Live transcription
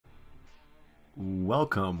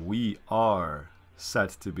Welcome. We are set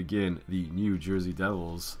to begin the New Jersey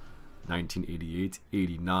Devils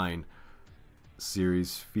 1988-89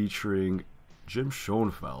 series featuring Jim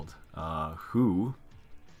Schoenfeld, who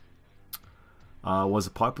was a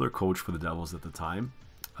popular coach for the Devils at the time.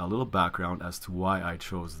 A little background as to why I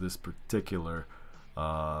chose this particular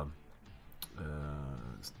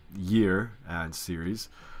year and series.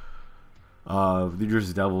 The New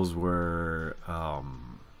Jersey Devils were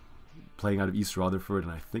playing out of East Rutherford,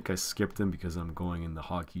 and I think I skipped them because I'm going in the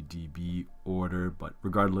hockey DB order, but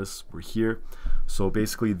regardless, we're here. So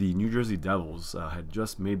basically, the New Jersey Devils had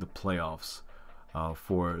just made the playoffs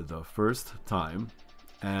for the first time,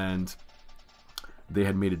 and they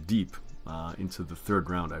had made it deep into the third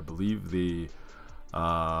round. I believe they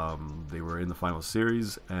were in the final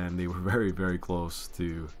series, and they were very, very close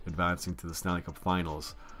to advancing to the Stanley Cup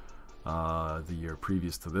Finals the year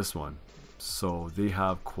previous to this one. So they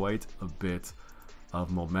have quite a bit of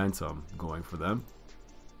momentum going for them.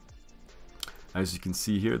 As you can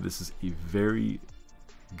see here, this is a very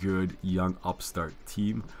good young upstart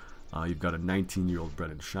team. You've got a 19-year-old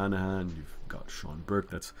Brendan Shanahan. You've got Sean Burke,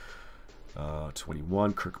 that's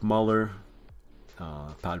 21. Kirk Muller,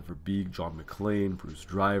 Pat Verbeek, John McClain, Bruce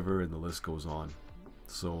Driver, and the list goes on.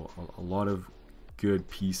 So a lot of good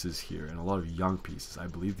pieces here and a lot of young pieces. I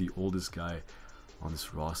believe the oldest guy on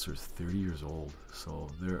this roster is 30 years old. So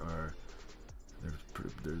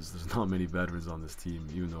there's not many veterans on this team,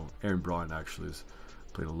 even though Aaron Braun actually has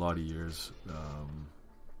played a lot of years.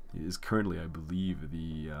 He is currently, I believe,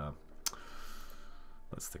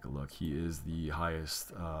 let's take a look. He is the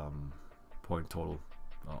highest point total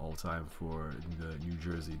all time for the New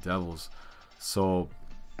Jersey Devils. So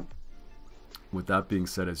with that being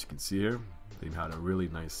said, as you can see here, they've had a really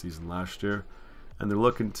nice season last year, and they're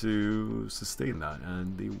looking to sustain that,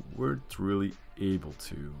 and they weren't really able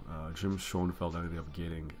to. Jim Schoenfeld ended up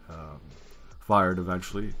getting fired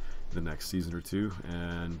eventually in the next season or two,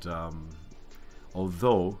 and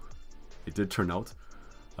although it did turn out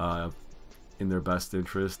in their best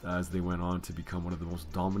interest, as they went on to become one of the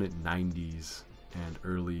most dominant 90s and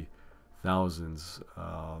early thousands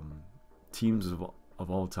teams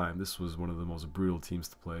of all time. This was one of the most brutal teams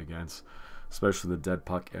to play against, especially the dead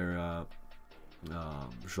puck era.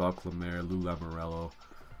 Jacques Lemaire, Lou Lamoriello,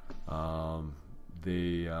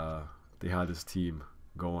 they had this team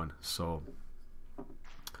going. So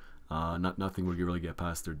nothing would really get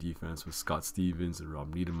past their defense with Scott Stevens and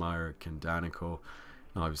Rob Niedermeyer, Ken Danico,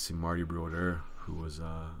 and obviously Marty Brodeur, who was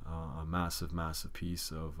a massive piece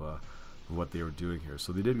of what they were doing here.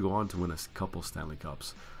 So they did go on to win a couple Stanley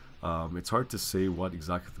Cups. It's hard to say what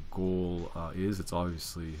exactly the goal is. It's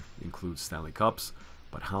obviously includes Stanley Cups,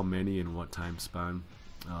 but how many and what time span?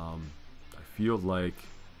 I feel like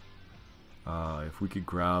if we could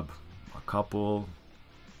grab a couple,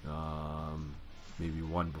 maybe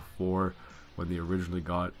one before when they originally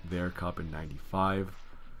got their cup in '95,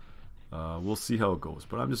 we'll see how it goes.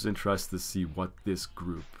 But I'm just interested to see what this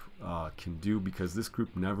group can do, because this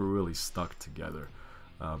group never really stuck together.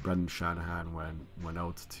 Brendan Shanahan went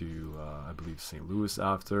out to I believe St. Louis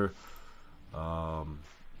after.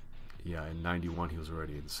 Yeah, in '91 he was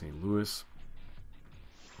already in St. Louis.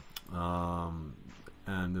 And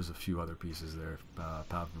there's a few other pieces there.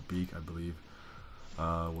 Pat Verbeek, I believe,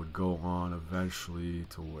 would go on eventually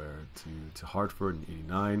to Hartford in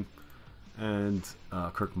 '89, and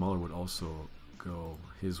Kirk Muller would also go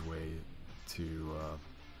his way to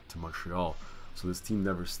Montreal. So this team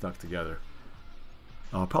never stuck together.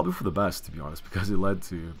 Probably for the best, to be honest, because it led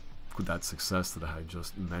to that success that I had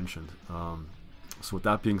just mentioned. So with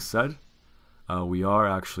that being said, we are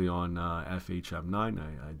actually on FHM9.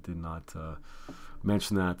 I did not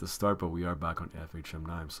mention that at the start, but we are back on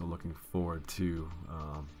FHM9. So looking forward to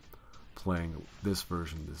playing this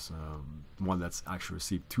version, this one that's actually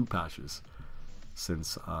received 2 patches,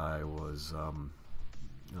 since I was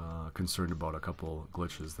concerned about a couple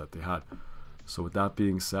glitches that they had. So with that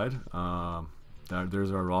being said,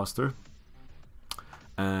 there's our roster.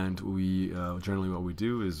 And we generally what we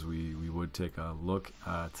do is we would take a look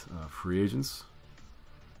at free agents,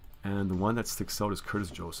 and the one that sticks out is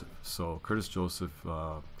Curtis Joseph. So Curtis Joseph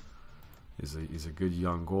is a good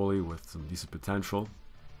young goalie with some decent potential,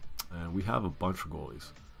 and we have a bunch of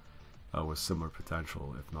goalies with similar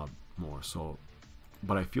potential, if not more. So,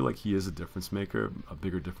 but I feel like he is a difference maker, a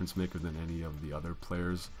bigger difference maker than any of the other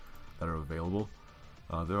players that are available.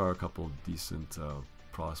 There are a couple decent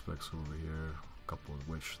prospects over here, couple of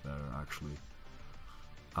which that are actually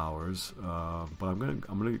ours, but I'm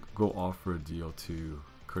gonna go offer a deal to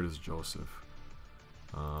Curtis Joseph,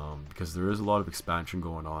 because there is a lot of expansion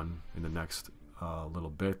going on in the next a little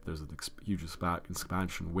bit. There's a huge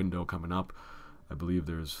expansion window coming up. I believe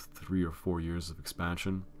there's 3 or 4 years of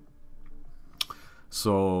expansion.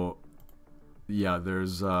 So yeah,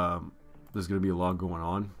 there's going to be a lot going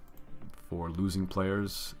on for losing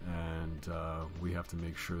players, and we have to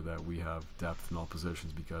make sure that we have depth in all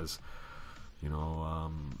positions, because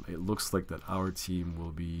it looks like that our team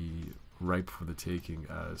will be ripe for the taking,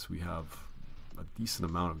 as we have a decent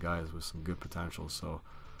amount of guys with some good potential. So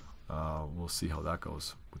we'll see how that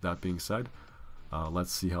goes. With that being said,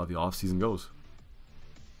 let's see how the offseason goes.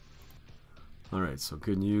 Alright, so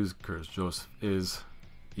good news, Curtis Joseph is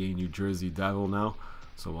a New Jersey Devil now,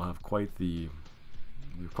 so we'll have quite the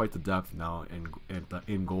depth now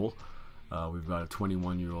in goal. We've got a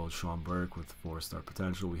 21-year-old Sean Burke with 4-star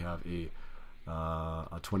potential. We have a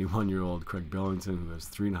 21-year-old Craig Billington who has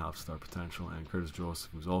 3.5-star potential, and Curtis Joseph,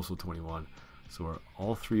 who's also 21. So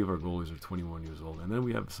all 3 of our goalies are 21 years old. And then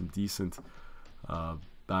we have some decent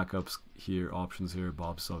backups here, options here.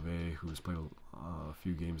 Bob Sauvé, who's played a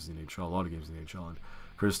few games in the NHL, a lot of games in the NHL, and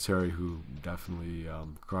Chris Terry, who definitely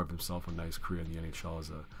carved himself a nice career in the NHL as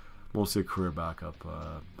mostly a career backup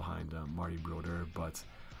behind Marty Brodeur. But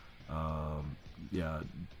yeah,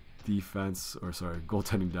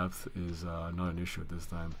 goaltending depth is not an issue at this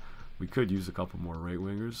time. We could use a couple more right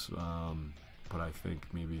wingers, but I think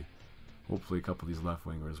hopefully a couple of these left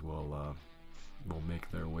wingers will make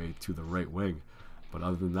their way to the right wing. But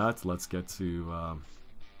other than that, let's get to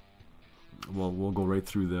we'll go right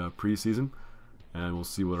through the preseason, and we'll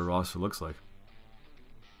see what our roster looks like.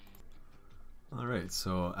 Alright,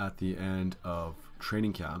 so at the end of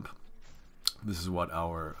training camp, this is what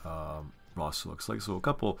our roster looks like. So a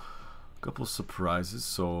couple surprises.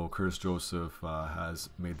 So Curtis Joseph has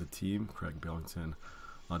made the team. Craig Billington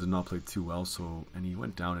did not play too well, and he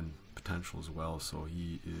went down in potential as well. So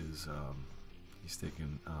he's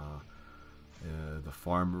taken the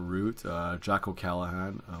farm route. Jack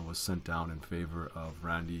O'Callahan was sent down in favor of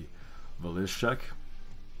Randy Velishek.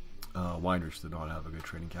 Weinrich did not have a good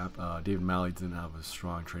training camp. David Malley didn't have a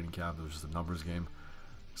strong training camp. It was just a numbers game.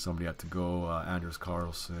 Somebody had to go. Anders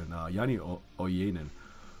Carlson, Yanni Oyanen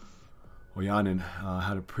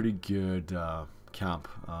had a pretty good camp,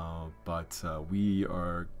 but we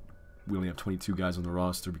only have 22 guys on the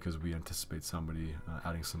roster because we anticipate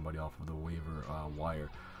adding somebody off of the waiver wire,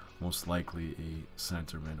 most likely a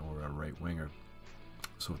centerman or a right winger.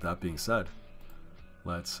 So with that being said,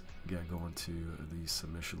 let's get going to the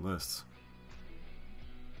submission lists.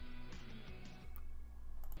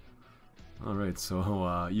 Alright,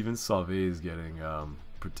 so even Sauvé is getting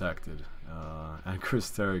protected, and Chris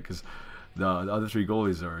Terry, because the other 3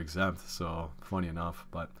 goalies are exempt, so funny enough,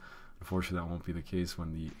 but unfortunately that won't be the case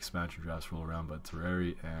when the expansion drafts roll around. But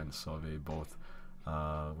Terreri and Sauvé both,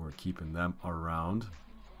 we're keeping them around.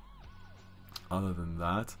 Other than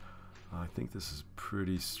that, I think this is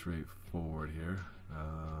pretty straightforward here.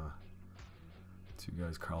 2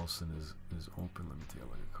 guys, Carlson is open. Let me take a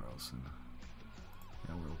look at Carlson.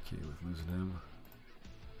 Yeah, we're okay with losing him.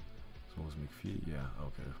 As well as McPhee. Yeah,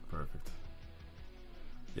 okay, perfect.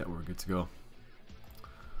 Yeah, we're good to go.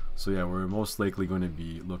 So yeah, we're most likely going to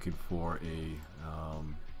be looking for a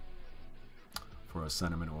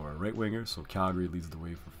centerman or a right winger. So Calgary leads the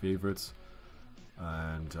way for favorites,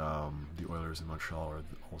 and the Oilers and Montreal are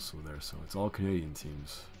also there. So it's all Canadian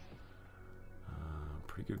teams.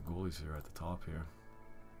 Pretty good goalies here at the top here.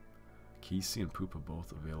 Kesey and Pupa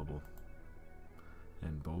both available,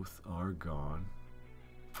 and both are gone.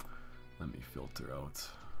 Let me filter out.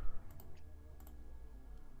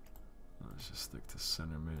 Let's just stick to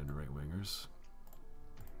centerman and right wingers.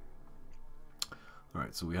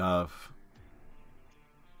 Alright, so we have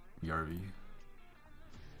Yarvi.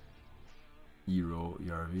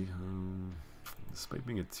 Yarvi. Despite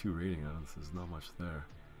being a 2 rating, there's not much there.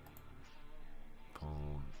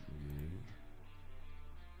 Paul Yee.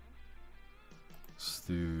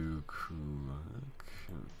 Stu Kulak.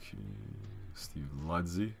 Okay. Steve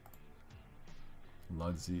Ludzi.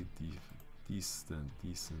 Decent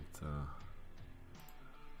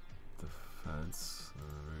defense.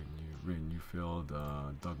 Ray Newfield,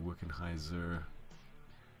 Doug Wickenheiser.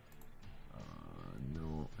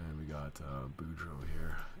 No, and we got Boudreaux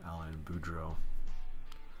here. Alan Boudreaux.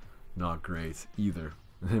 Not great either.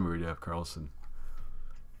 And then we already have Carlson.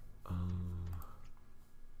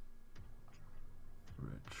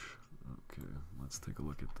 Rich. Okay, let's take a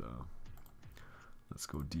look at let's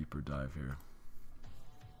go deeper dive here.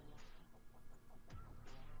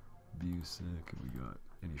 Busick, and we got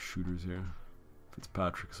any shooters here?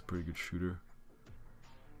 Fitzpatrick's a pretty good shooter.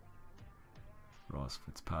 Ross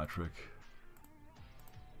Fitzpatrick.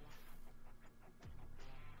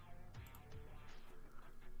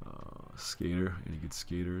 Skater. Any good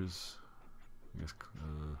skaters? I guess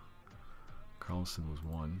Carlson was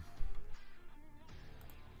one.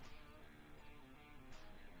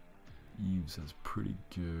 Eves has pretty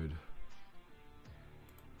good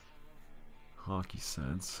hockey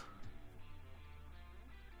sense.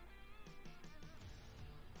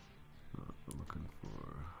 Looking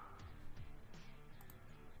for,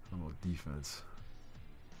 how about defense?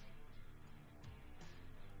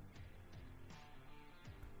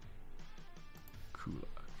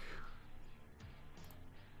 Kulak.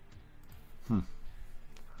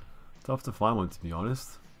 Tough to find one, to be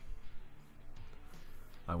honest.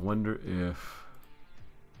 I wonder if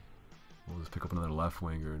we'll just pick up another left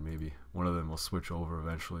winger and maybe one of them will switch over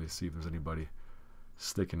eventually, see if there's anybody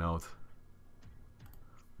sticking out.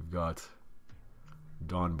 We've got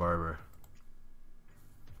Don Barber,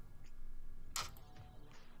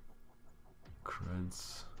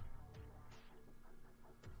 Krentz,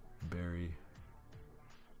 Barry,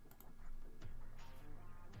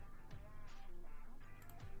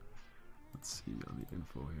 let's see on the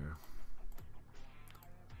info here.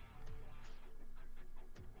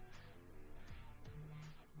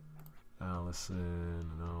 Allison,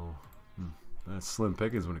 no. That's slim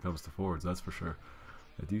pickings when it comes to forwards, that's for sure.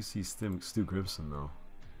 I do see Stu Grimson though.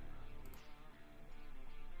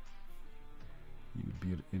 He would be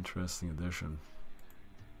an interesting addition.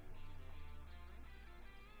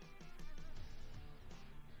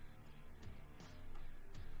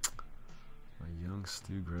 A young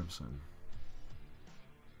Stu Grimson.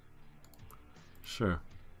 Sure.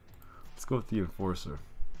 Let's go with the enforcer.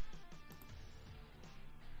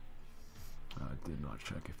 I did not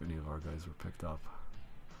check if any of our guys were picked up.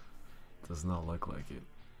 Does not look like it.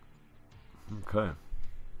 Okay.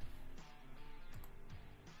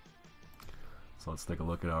 So let's take a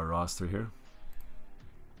look at our roster here.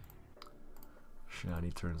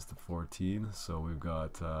 Shani turns to 14, so we've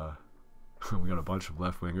got we got a bunch of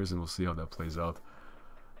left wingers, and we'll see how that plays out.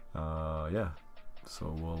 Yeah,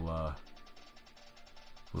 so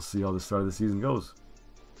we'll see how the start of the season goes.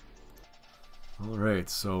 All right,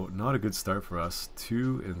 so not a good start for us.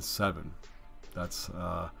 2-7. That's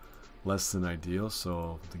less than ideal.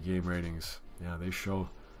 So the game ratings, yeah, they show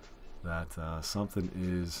that something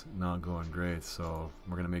is not going great. So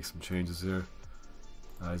we're gonna make some changes here.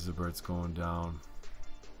 Eisenbert's going down.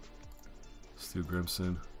 Stu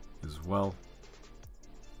Grimson as well.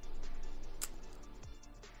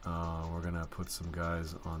 We're gonna put some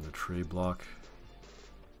guys on the trade block.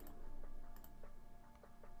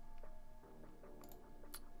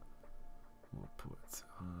 We'll put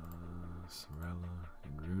Sorella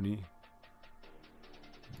and Rooney.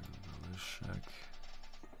 And Lishek.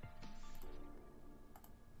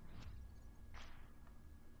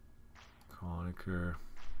 Conacher.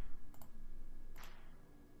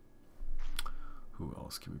 Who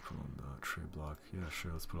else can we put on the trade block? Yeah,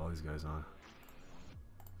 sure, let's put all these guys on.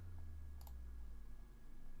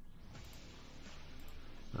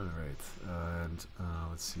 Alright, and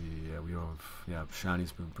let's see, yeah, we have, yeah,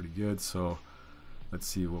 Shani's been pretty good, so let's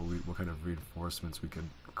see what kind of reinforcements we can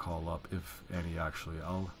call up, if any, actually.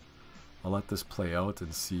 I'll let this play out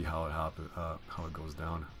and see how it goes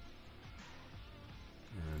down.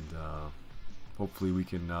 And hopefully we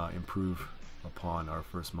can improve upon our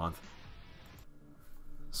first month.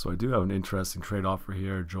 So I do have an interesting trade offer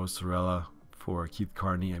here, Joe Sorella for Keith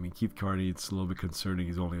Carney. I mean, Keith Carney, it's a little bit concerning,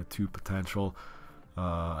 he's only a 2 potential.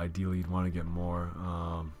 Ideally, you'd want to get more.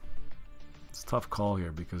 It's a tough call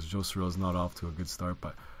here because Joe Sorella's not off to a good start,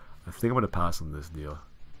 but I think I'm going to pass on this deal.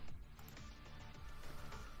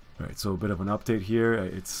 Alright, so a bit of an update here.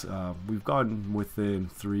 It's we've gotten within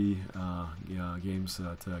 3 games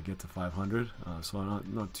to get to 500, so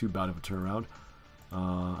not too bad of a turnaround.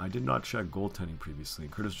 I did not check goaltending previously.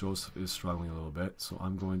 Curtis Joseph is struggling a little bit, so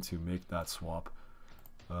I'm going to make that swap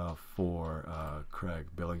for Craig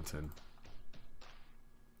Billington.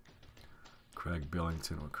 Craig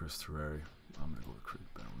Billington or Chris Terreri. I'm going to go with Craig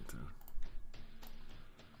Billington.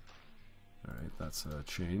 Alright, that's a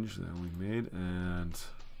change that we made. And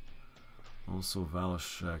also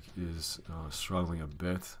Valashek is struggling a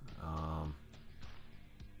bit.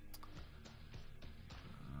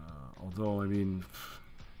 Although, I mean,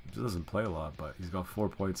 he doesn't play a lot, but he's got 4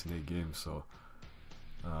 points in 8 games. So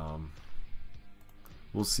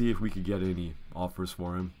we'll see if we could get any offers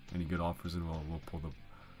for him. Any good offers, and we'll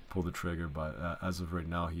pull the trigger, but as of right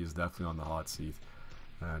now, he is definitely on the hot seat,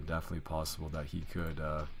 and definitely possible that he could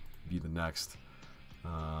be the next.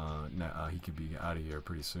 He could be out of here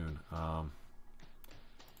pretty soon.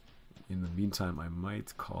 In the meantime, I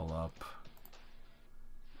might call up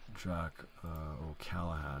Jack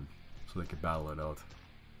O'Callahan so they could battle it out.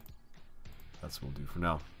 That's what we'll do for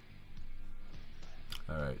now.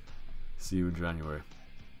 Alright, see you in January.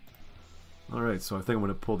 Alright, so I think I'm going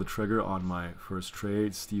to pull the trigger on my first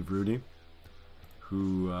trade, Steve Rooney,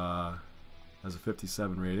 who has a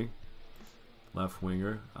 57 rating, left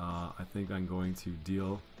winger. I think I'm going to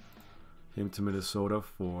deal him to Minnesota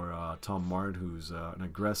for Tom Martin, who's an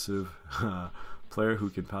aggressive player who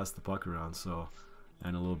can pass the puck around, so,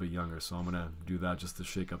 and a little bit younger. So I'm going to do that just to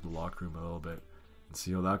shake up the locker room a little bit and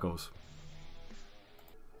see how that goes.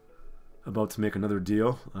 About to make another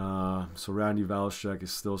deal. So Randy Valashek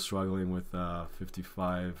is still struggling with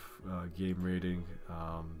 55 game rating.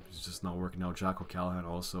 He's just not working out. Jack O'Callahan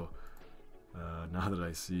also, now that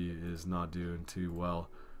I see, is not doing too well.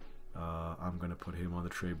 I'm going to put him on the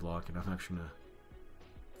trade block, and I'm actually going to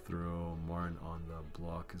throw Martin on the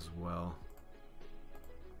block as well,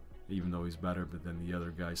 even though he's better than the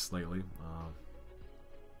other guy slightly.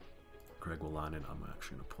 Greg Willanen, I'm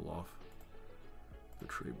actually going to pull off the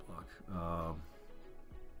trade block,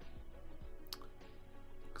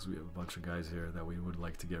 because we have a bunch of guys here that we would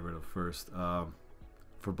like to get rid of first.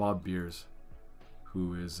 For Bob Beers,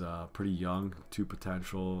 who is pretty young, two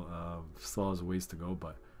potential, still has a ways to go,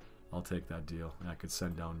 but I'll take that deal. I could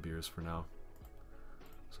send down Beers for now,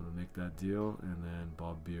 so I'm gonna make that deal, and then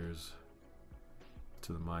Bob Beers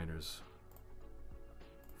to the minors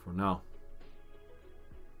for now.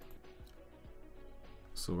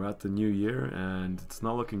 So we're at the new year, and it's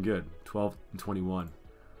not looking good. 12 and 21.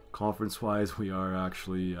 Conference-wise, we are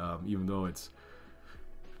actually, even though it's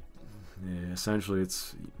essentially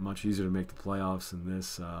it's much easier to make the playoffs in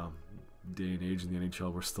this day and age in the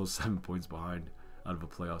NHL, we're still 7 points behind, out of a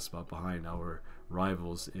playoff spot behind our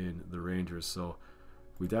rivals in the Rangers. So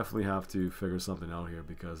we definitely have to figure something out here,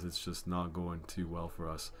 because it's just not going too well for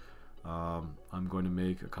us. I'm going to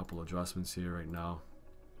make a couple adjustments here right now.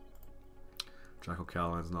 Jack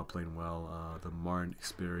O'Callahan's not playing well. The Martin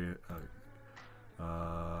experience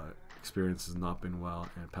has not been well,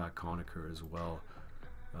 and Pat Conacher as well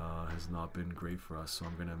has not been great for us. So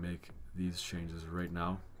I'm going to make these changes right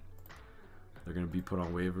now. They're going to be put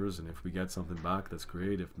on waivers, and if we get something back, that's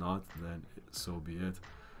great. If not, then so be it.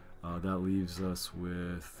 That leaves us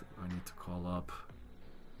with, I need to call up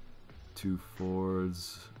 2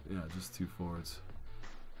 forwards. Yeah, just 2 forwards.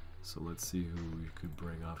 So let's see who we could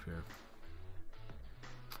bring up here.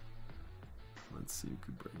 Let's see who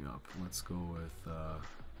could bring up. Let's go with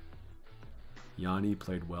Yanni,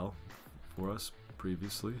 played well for us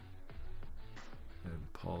previously.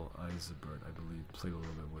 And Paul Eisebert, I believe, played a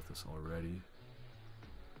little bit with us already.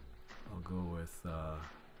 I'll go with, I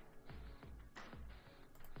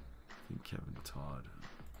think Kevin Todd.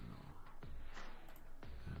 No.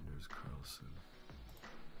 Anders Carlson.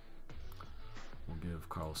 We'll give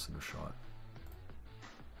Carlson a shot.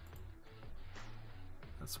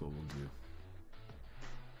 That's what we'll do.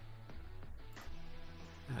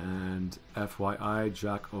 And FYI,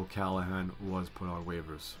 Jack O'Callahan was put on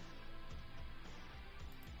waivers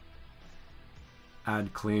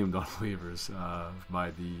and claimed on waivers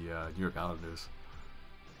by the New York Islanders.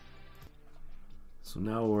 So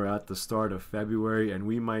now we're at the start of February, and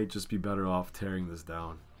we might just be better off tearing this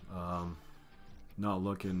down. Not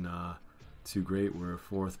looking too great. We're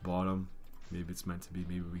 4th bottom. Maybe it's meant to be.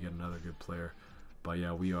 Maybe we get another good player. But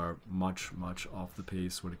yeah, we are much off the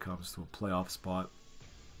pace when it comes to a playoff spot.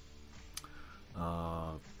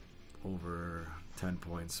 Over 10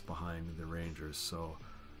 points behind the Rangers, so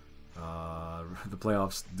the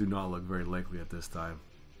playoffs do not look very likely at this time.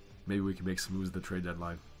 Maybe we can make some moves at the trade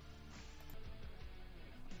deadline.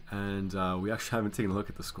 And we actually haven't taken a look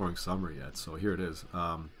at the scoring summary yet, so here it is.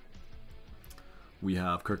 We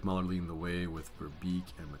have Kirk Muller leading the way with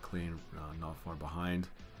Verbeek and McLean not far behind.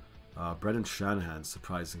 Brendan Shanahan,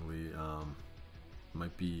 surprisingly,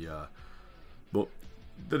 might be... well,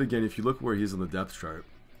 then again, if you look where he's on the depth chart,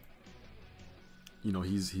 you know,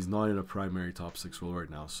 he's not in a primary top 6 role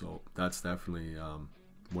right now, so that's definitely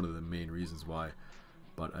one of the main reasons why.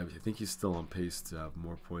 But I think he's still on pace to have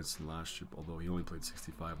more points than last year, although he only played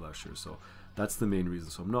 65 last year, so that's the main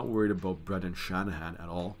reason. So I'm not worried about Brendan Shanahan at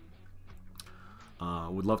all.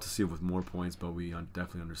 Would love to see him with more points, but we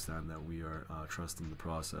definitely understand that we are trusting the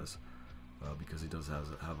process because he does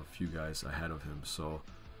have a few guys ahead of him. So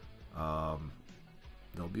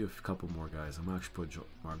there'll be a couple more guys. I'm going to actually put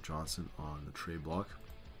Mark Johnson on the trade block.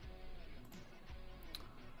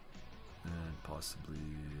 And possibly,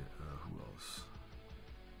 who else?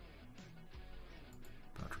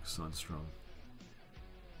 Patrick Sundstrom.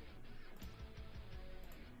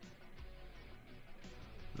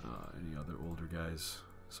 Any other older guys?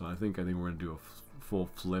 So I think we're going to do a full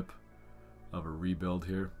flip of a rebuild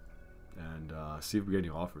here. and see if we get any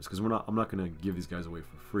offers. Because I'm not going to give these guys away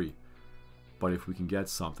for free. But if we can get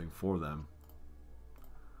something for them,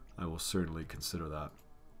 I will certainly consider that.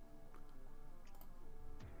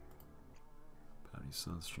 Patty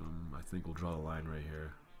Sundstrom, I think we'll draw the line right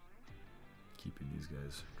here. Keeping these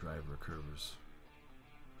guys driver curvers.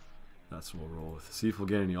 That's what we'll roll with. See if we'll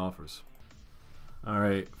get any offers.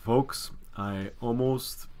 Alright, folks, I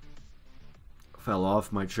almost fell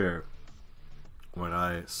off my chair when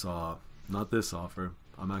I saw not this offer.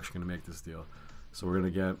 I'm actually going to make this deal. So we're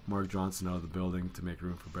going to get Mark Johnson out of the building to make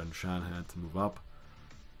room for Brendan Shanahan to move up.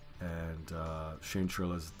 And Shane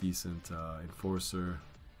Churla's a decent enforcer.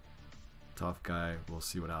 Tough guy. We'll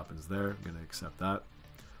see what happens there. I'm going to accept that.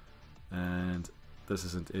 And this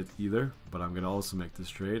isn't it either, but I'm going to also make this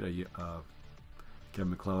trade.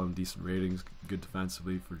 Kevin McClellan, decent ratings, good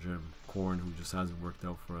defensively for Jim Korn, who just hasn't worked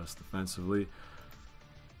out for us defensively.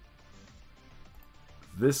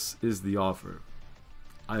 This is the offer.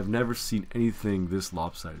 I've never seen anything this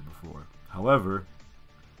lopsided before. However,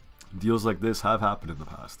 deals like this have happened in the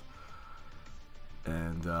past.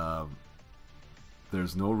 And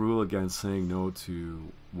there's no rule against saying no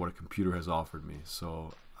to what a computer has offered me.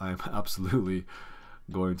 So I'm absolutely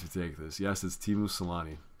going to take this. Yes, it's Teemu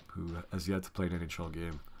Selanne, who has yet to play an NHL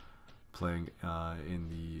game, playing in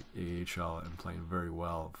the AHL and playing very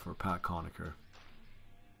well for Pat Conacher.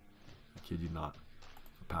 I kid you not,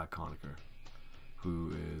 for Pat Conacher,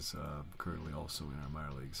 who is currently also in our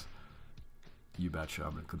minor leagues. You betcha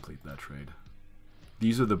I'm going to complete that trade.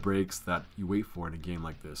 These are the breaks that you wait for in a game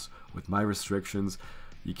like this. With my restrictions,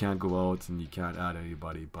 you can't go out and you can't add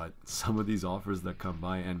anybody, but some of these offers that come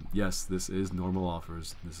by, and yes, this is normal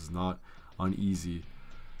offers. This is not uneasy.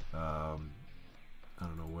 I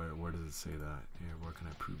don't know where does it say that? Here, where can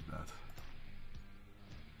I prove that?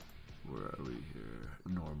 Where are we here?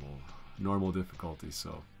 Normal difficulty.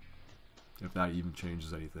 So if that even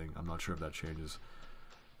changes anything, I'm not sure if that changes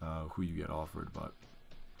who you get offered, but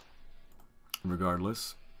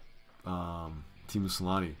regardless, Teemu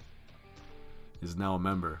Selanne is now a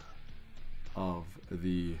member of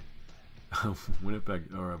the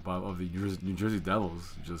Winnipeg, or of the New Jersey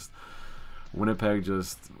Devils. Winnipeg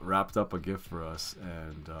just wrapped up a gift for us,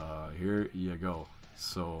 and here you go.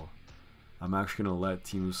 So I'm actually gonna let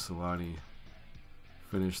Teemu Selanne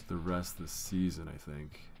finish the rest of the season, I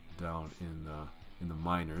think, down in the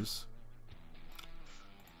minors,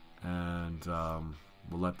 and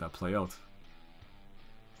we'll let that play out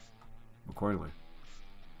accordingly.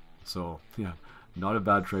 So yeah, not a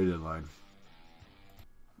bad trade deadline,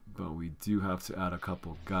 but we do have to add a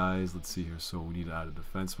couple guys. Let's see here. So we need to add a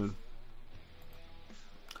defenseman.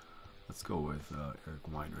 Let's go with Eric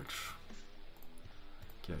Weinrich.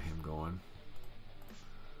 Get him going.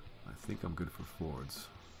 I think I'm good for forwards.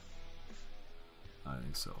 I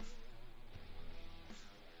think so.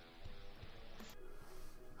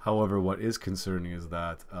 However, what is concerning is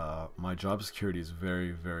that my job security is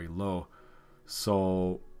very, very low.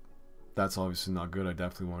 So that's obviously not good. I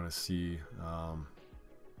definitely want to see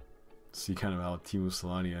kind of how Teemu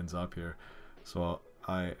Selanne ends up here. So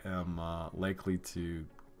I am likely to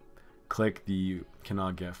click the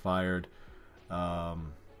cannot get fired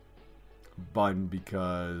button,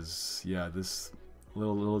 because yeah, this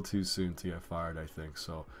little too soon to get fired, I think.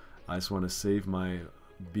 So I just want to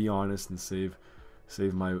be honest and save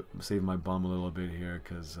my bum a little bit here,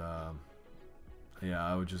 because yeah,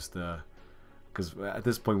 I would just because at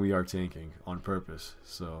this point we are tanking on purpose,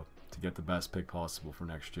 so to get the best pick possible for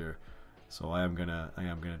next year. So I am gonna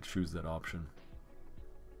choose that option.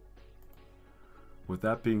 With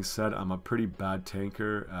that being said, I'm a pretty bad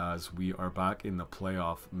tanker, as we are back in the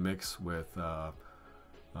playoff mix with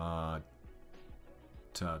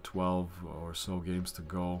 12 or so games to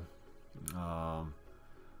go.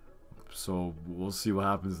 So we'll see what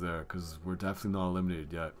happens there, because we're definitely not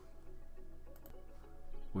eliminated yet.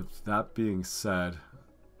 With that being said,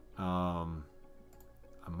 I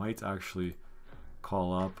might actually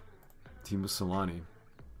call up Teemu Selanne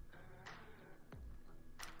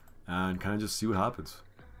and kind of just see what happens.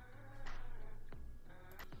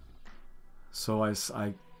 So I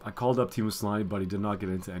called up Teemu Selanne, but he did not get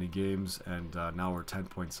into any games, and now we're 10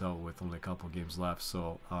 points out with only a couple of games left.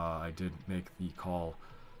 So I did make the call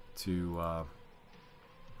to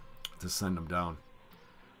send him down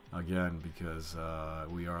again, because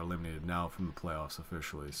we are eliminated now from the playoffs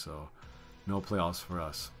officially. So no playoffs for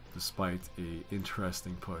us, despite a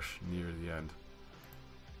interesting push near the end.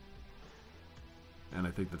 And I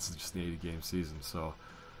think that's just an 80-game season. So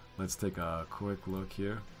let's take a quick look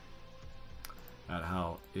here at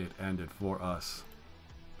how it ended for us.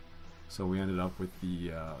 So we ended up with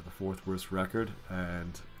the fourth worst record,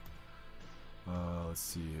 and Let's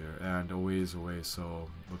see here, and away is away, so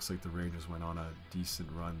looks like the Rangers went on a decent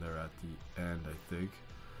run there at the end, I think.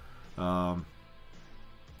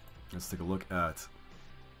 Let's take a look at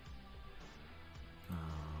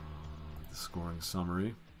the scoring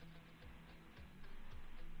summary.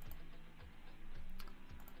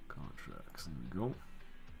 Contracts, there we go.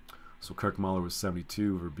 So Kirk Muller was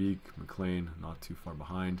 72, Verbeek, McLean not too far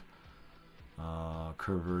behind.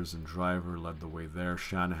 Curvers and Driver led the way there.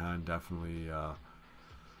 Shanahan definitely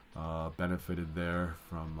benefited there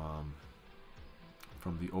from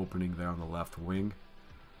the opening there on the left wing.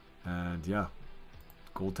 And yeah,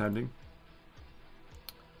 goaltending.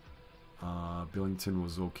 Billington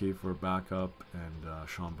was okay for a backup, and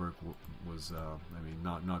Schomburg was, I mean,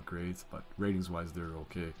 not great, but ratings-wise they're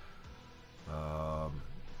okay.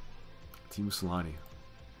 Teemu Selanne,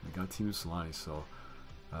 they got Teemu Selanne, so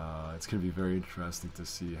it's going to be very interesting to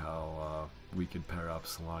see how we can pair up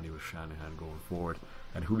Selanne with Shanahan going forward,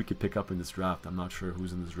 and who we could pick up in this draft. I'm not sure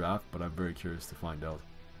who's in this draft, but I'm very curious to find out.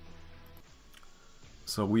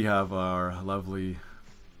 So we have our lovely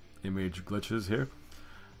image glitches here.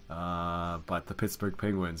 But the Pittsburgh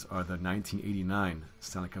Penguins are the 1989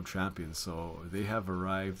 Stanley Cup champions, so they have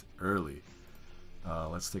arrived early.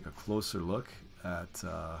 Let's take a closer look at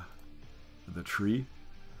the tree.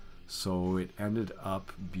 So it ended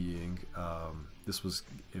up being, this was,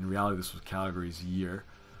 in reality, this was Calgary's year.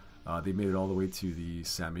 They made it all the way to the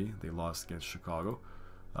semi. They lost against Chicago.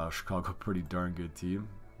 Chicago, pretty darn good team.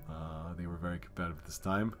 They were very competitive this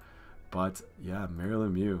time. But yeah,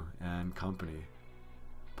 Marilyn Lemieux and company.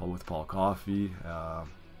 With Paul Coffey,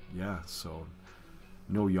 yeah, so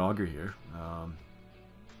no Yager here.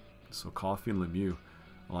 So Coffey and Lemieux,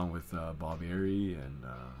 along with Bob Airey and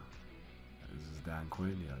this is Dan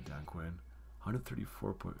Quinn. Yeah, Dan Quinn,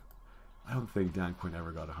 134 points. I don't think Dan Quinn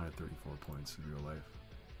ever got 134 points in real life.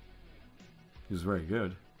 He was very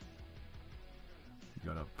good. He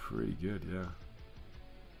got up pretty good, yeah.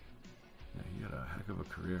 Yeah, he had a heck of a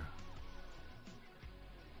career.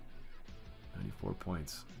 94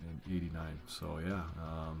 points in 89. So yeah,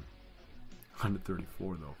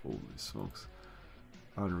 134 though. Holy smokes!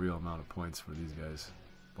 Unreal amount of points for these guys.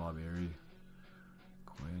 Bob Airey,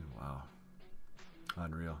 Quinn. Wow,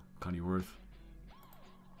 unreal. Cunnyworth.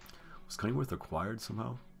 Was Cunnyworth acquired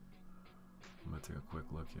somehow? I'm gonna take a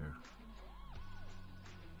quick look here.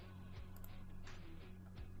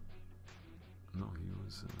 No,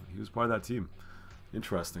 he was part of that team.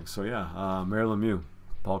 Interesting. So yeah, Marilyn Lemieux,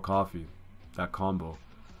 Paul Coffey. That combo,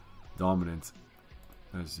 dominant,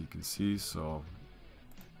 as you can see. So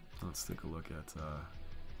let's take a look at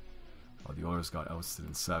the Oilers got ousted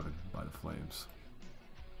in 7 by the Flames.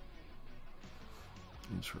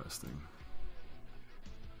 Interesting.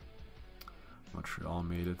 Montreal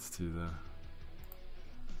made it to the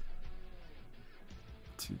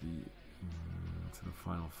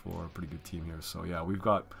Final Four. Pretty good team here. So yeah, we've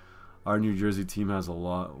got our New Jersey team has a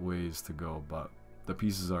lot of ways to go, but the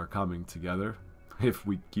pieces are coming together. If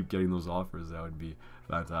we keep getting those offers, that would be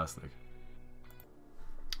fantastic.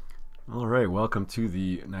 Alright, welcome to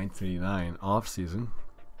the 1989 off season.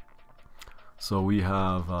 So we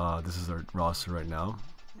have, this is our roster right now.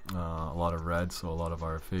 A lot of red, so a lot of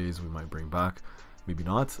RFAs we might bring back, maybe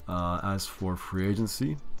not. As for free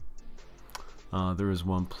agency, there is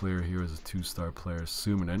one player here as a 2-star player,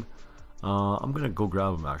 Suominen. I'm going to go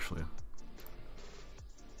grab him actually.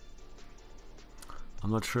 I'm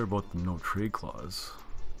not sure about the no trade clause.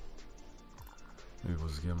 Maybe we'll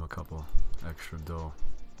just give him a couple extra dough.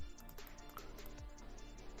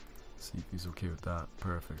 See if he's okay with that.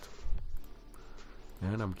 Perfect.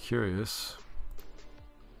 And I'm curious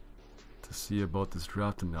to see about this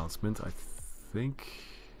draft announcement. I think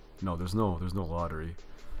no, there's no lottery.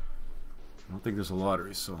 I don't think there's a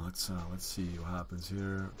lottery, so let's see what happens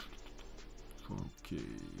here. Okay,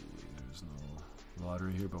 there's no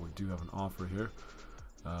lottery here, but we do have an offer here.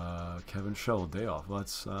 Kevin Shell, day off.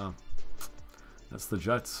 That's the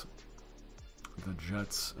Jets. The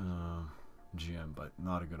Jets GM, but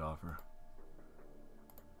not a good offer.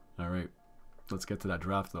 Alright, let's get to that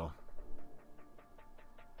draft though.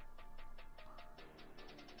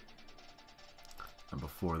 And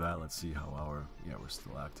before that, let's see how we're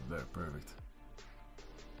still active there. Perfect.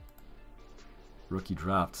 Rookie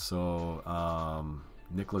draft. So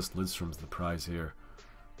Nicholas Lidstrom's the prize here,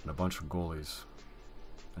 and a bunch of goalies.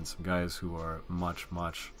 And some guys who are much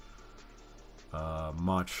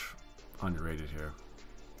underrated here.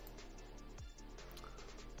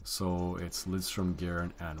 So it's Lidstrom,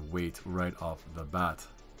 Guerin, and Waite right off the bat.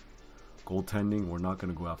 Goaltending, we're not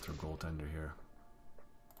going to go after a goaltender here.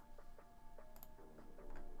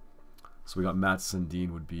 So we got Matt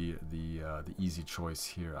Sundin would be the easy choice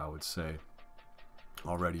here, I would say.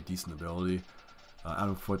 Already decent ability.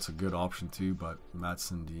 Adam Foote's a good option too, but Matt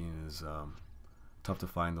Sundin is tough to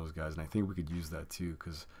find those guys, and I think we could use that too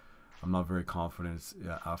because I'm not very confident.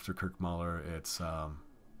 After Kirk Muller, it's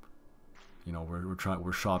you know,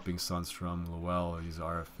 we're shopping Sundstrom, Lowell. He's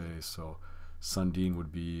RFA, so Sundin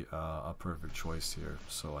would be a perfect choice here.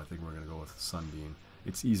 So I think we're gonna go with Sundin.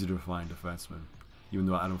 It's easy to find defensemen, even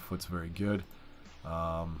though Adam Foote's very good.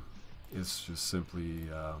 It's just simply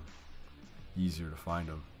easier to find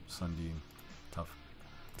him. Sundin,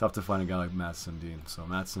 tough to find a guy like Matt Sundin. So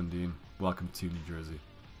Matt Sundin, welcome to New Jersey.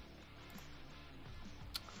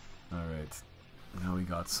 All right, now we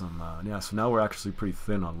got some. Yeah, so now we're actually pretty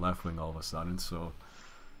thin on left wing all of a sudden. So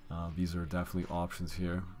these are definitely options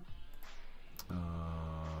here.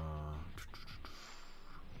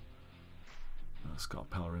 Scott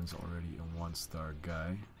Pellerin's already a one-star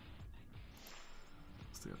guy.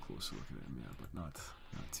 Let's take a closer look at him, yeah, but not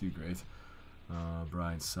too great.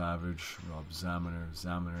 Brian Savage, Rob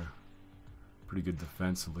Zaminer, pretty good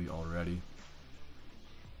defensively already.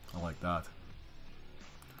 I like that.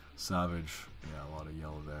 Savage, yeah, a lot of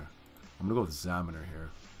yellow there. I'm gonna go with Zaminer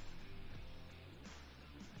here.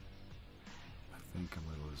 I think I'm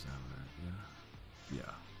gonna go with Zaminer.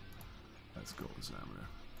 Yeah. Let's go with Zaminer.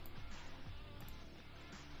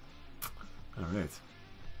 All right.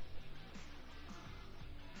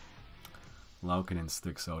 Laukkanen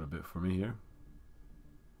sticks out a bit for me here.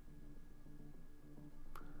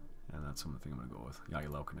 And that's something I'm going to go with. Jari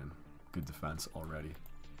Laukkanen. Good defense already.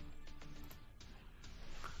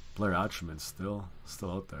 Blair Atcherman's still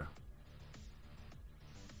out there.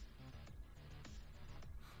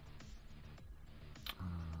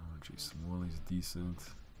 Jason Woolley's decent.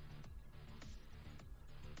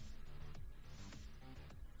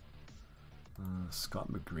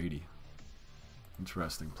 Scott McGrady.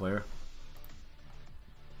 Interesting player.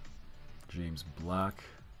 James Black.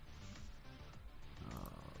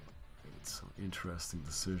 It's an interesting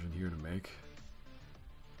decision here to make.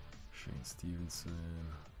 Shane Stevenson.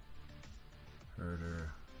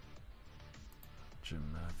 Herder. Jim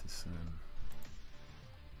Matheson.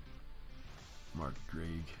 Mark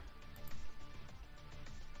Gregg.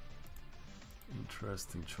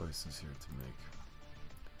 Interesting choices here to make.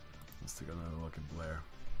 Let's take another look at Blair.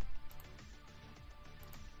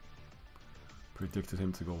 Predicted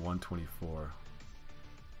him to go 124.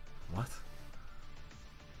 What?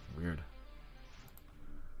 Weird.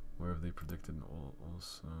 Where have they predicted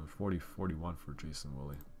 40-41 for Jason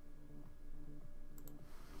Woolley?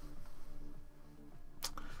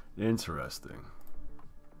 Interesting.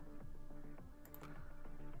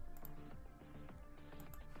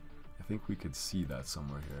 I think we could see that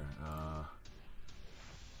somewhere here.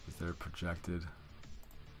 Is there projected?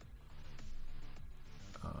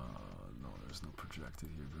 No, there's no projected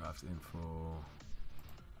here. Draft info,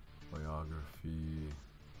 biography,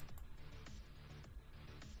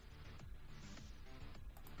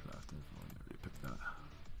 draft info. I already picked that.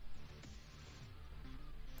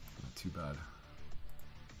 Not too bad.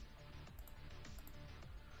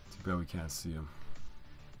 Too bad we can't see him.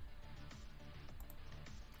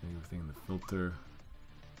 Anything in the filter?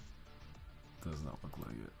 Does not look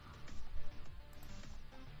like it.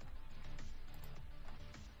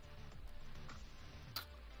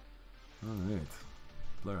 Alright.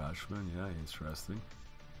 Blair Ashman, yeah, interesting.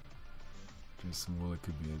 Jason Woolley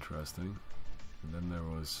could be interesting. And then there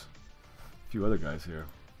was a few other guys here.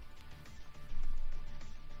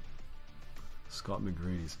 Scott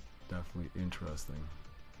McGrady's definitely interesting.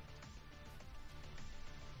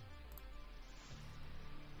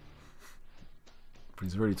 But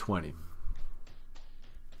he's already 20.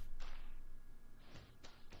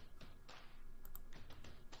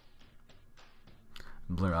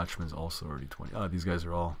 Blair Atcherman's also already 20. These guys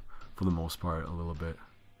are all, for the most part, a little bit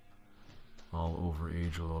all over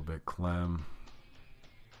age a little bit. Clem,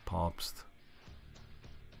 Popst.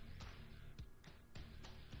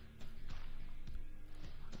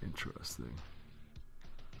 Interesting.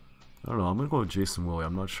 I don't know. I'm going to go with Jason Woolley.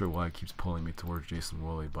 I'm not sure why it keeps pulling me towards Jason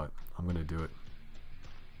Woolley, but I'm going to do it.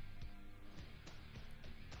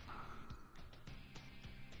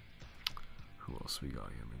 Who else we got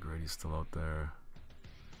here? McGrady's still out there.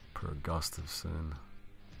 Per Gustafson.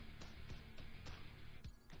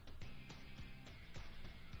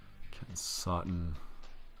 Ken Sutton.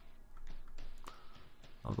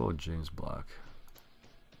 I'll go with James Black.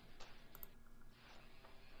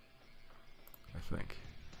 I think.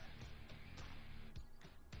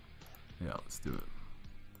 Yeah, let's do it.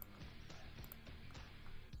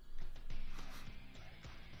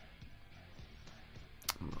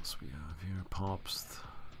 else we have here? Pops.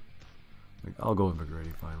 I'll go with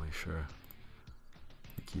McGrady finally, sure.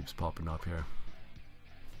 He keeps popping up here.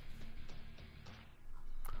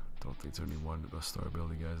 Don't think there's only one of the best star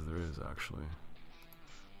ability guys there is, actually.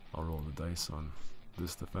 I'll roll the dice on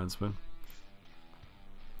this defenseman.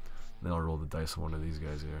 Then I'll roll the dice on one of these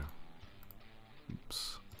guys here.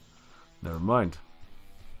 Oops. Never mind.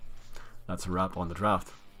 That's a wrap on the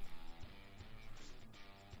draft.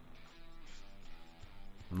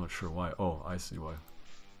 I'm not sure why. Oh, I see why.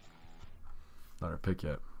 Not our pick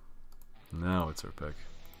yet. Now it's our pick.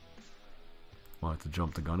 Wanted to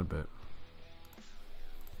jump the gun a bit.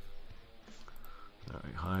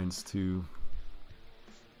 Alright, Hines 2.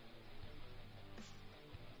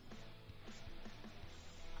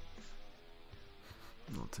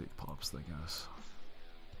 I'll take Pops, I guess.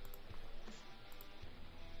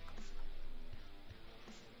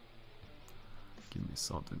 Give me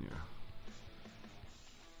something here.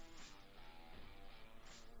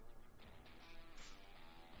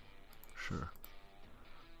 Sure.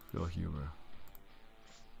 Phil Huber.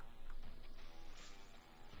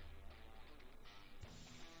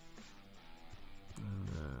 And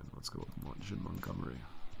then let's go with Jim Montgomery.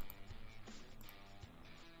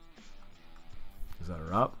 Is that a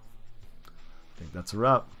wrap? I think that's a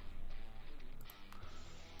wrap.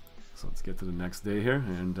 So let's get to the next day here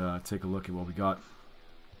and take a look at what we got.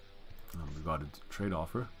 We got a trade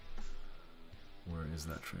offer. Where is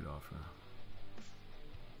that trade offer?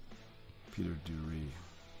 Peter Dury.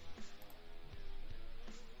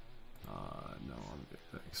 No, I'm good,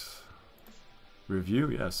 thanks. Review,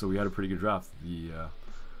 yeah. So we had a pretty good draft. The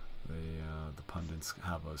pundits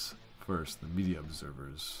have us first, the media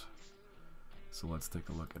observers. So let's take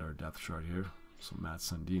a look at our depth chart here. So Matt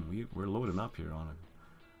Sundin, we're loading up here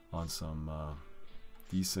on some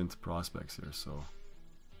decent prospects here. So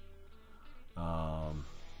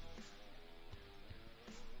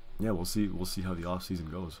yeah, we'll see how the offseason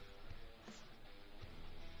goes.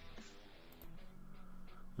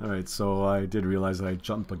 Alright, so I did realize that I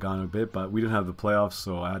jumped the gun a bit, but we didn't have the playoffs,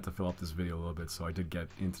 so I had to fill up this video a little bit. So I did get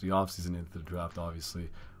into the offseason, into the draft, obviously.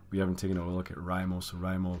 We haven't taken a look at Raimo, so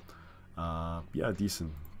Raimo, yeah,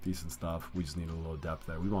 decent stuff. We just needed a little depth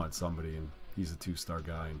there. We wanted somebody, and he's a 2-star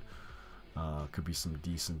guy, and could be some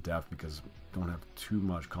decent depth because don't have too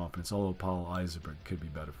much confidence. Although Paul Eisenberg could be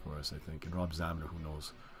better for us, I think, and Rob Zamner, who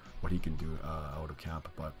knows what he can do out of camp.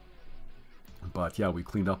 But yeah, we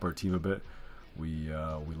cleaned up our team a bit. We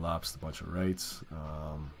lapsed a bunch of rights,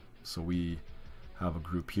 so we have a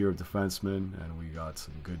group here of defensemen, and we got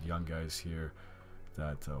some good young guys here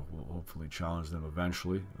that will hopefully challenge them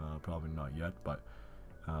eventually. Probably not yet, but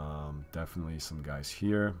definitely some guys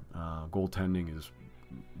here. Goaltending is,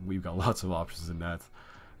 we've got lots of options in that.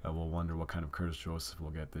 We'll wonder what kind of Curtis Joseph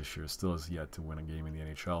we'll get this year. Still has yet to win a game in the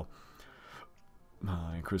NHL.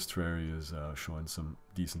 And Chris Terry is showing some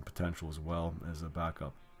decent potential as well as a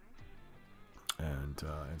backup.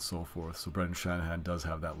 And so forth. So Brendan Shanahan does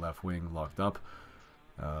have that left wing locked up,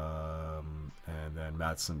 and then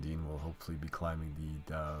Matt Sundin will hopefully be climbing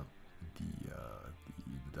the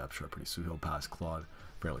depth chart pretty soon. He'll pass Claude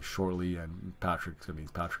fairly shortly, and Patrick's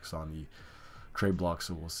on the trade block,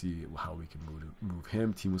 so we'll see how we can move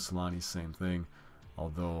him. Teemu Selanne, same thing,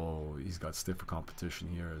 although he's got stiffer competition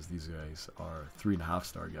here, as these guys are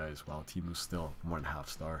 3.5-star guys, while Teemu's still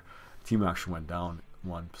 1.5-star. Teemu actually went down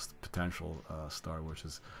one potential star, which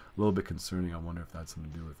is a little bit concerning. I wonder if that's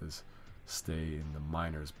something to do with his stay in the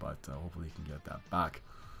minors, but hopefully he can get that back.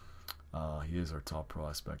 He is our top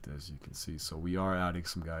prospect, as you can see. So we are adding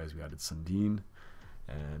some guys. We added Sundin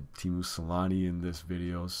and Teemu Selanne in this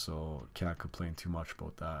video, so can't complain too much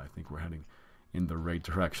about that. I think we're heading in the right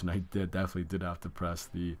direction. I definitely did have to press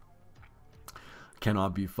the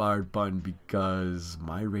cannot be fired button because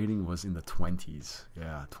my rating was in the 20s.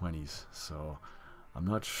 Yeah, 20s. So I'm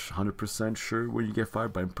not 100% sure when you get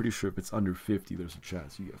fired, but I'm pretty sure if it's under 50, there's a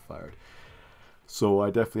chance you get fired. So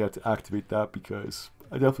I definitely had to activate that because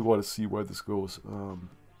I definitely want to see where this goes.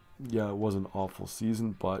 Yeah, it was an awful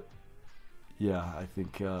season, but yeah, I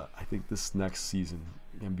think this next season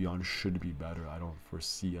and beyond should be better. I don't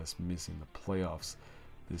foresee us missing the playoffs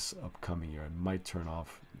this upcoming year. I might turn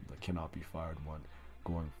off the cannot be fired one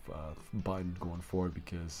button going forward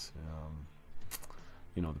because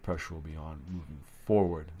you know, the pressure will be on moving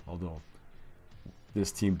forward. Although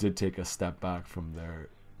this team did take a step back from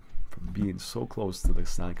being so close to the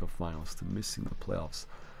Stanley Cup finals to missing the playoffs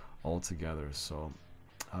altogether. So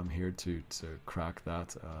I'm here to crack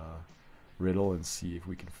that riddle and see if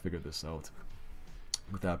we can figure this out.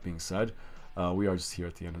 With that being said, we are just here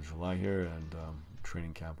at the end of July here, and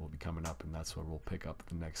training camp will be coming up, and that's where we'll pick up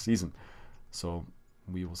the next season. So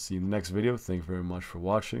we will see you in the next video. Thank you very much for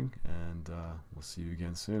watching, and we'll see you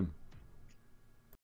again soon.